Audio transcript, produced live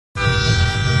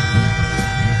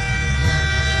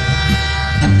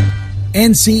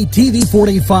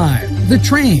NCTV45, The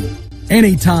Train,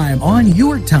 anytime on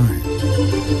your time.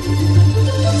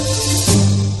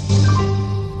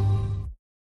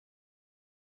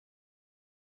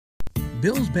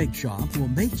 Bill's Bake Shop will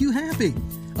make you happy.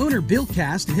 Owner Bill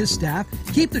Cast and his staff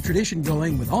keep the tradition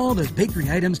going with all those bakery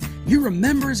items you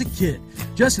remember as a kid.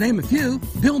 Just to name a few,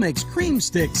 Bill makes cream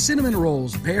sticks, cinnamon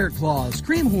rolls, bear claws,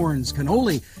 cream horns,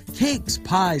 cannoli, cakes,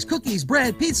 pies, cookies,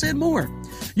 bread, pizza, and more.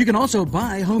 You can also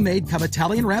buy homemade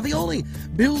cavatelli and ravioli.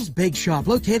 Bill's Bake Shop,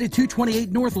 located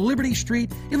 228 North Liberty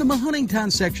Street in the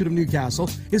Mahoningtown section of Newcastle,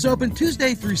 is open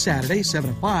Tuesday through Saturday,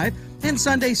 7 to 5, and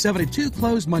Sunday, 7 to 2,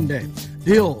 closed Monday.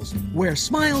 Bill's, where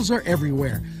smiles are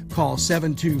everywhere. Call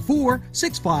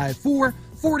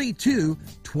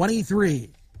 724-654-4223.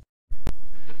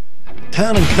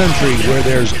 Town and country where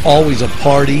there's always a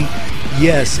party.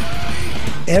 Yes,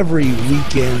 every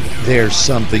weekend there's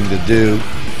something to do,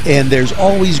 and there's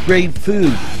always great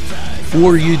food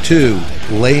for you too.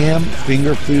 Lamb,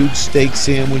 finger food, steak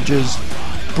sandwiches,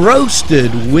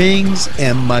 roasted wings,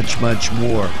 and much, much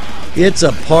more. It's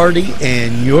a party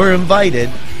and you're invited.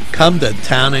 Come to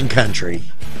Town and Country.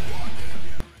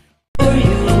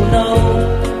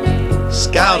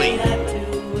 Scouting,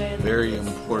 very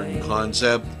important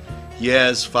concept.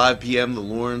 Yes, 5 p.m. the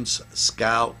Lawrence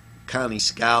County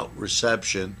Scout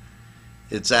reception.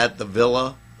 It's at the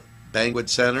Villa Banquet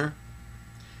Center.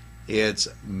 It's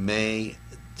May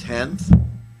 10th,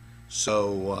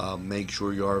 so make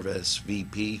sure you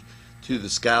RSVP to the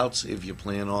Scouts if you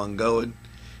plan on going.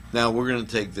 Now we're going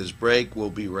to take this break. We'll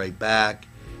be right back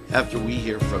after we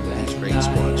hear from these great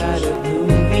sponsors.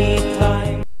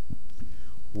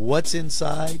 What's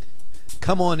inside?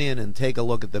 Come on in and take a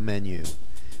look at the menu.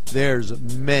 There's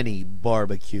many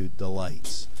barbecue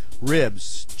delights,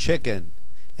 ribs, chicken,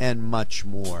 and much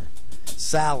more.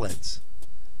 Salads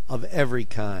of every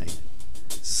kind,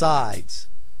 sides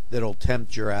that'll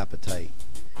tempt your appetite.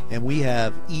 And we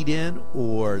have eat in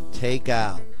or take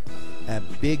out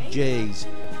at Big J's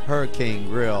Hurricane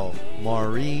Grill.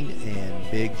 Maureen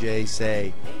and Big J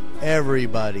say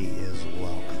everybody is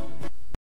welcome.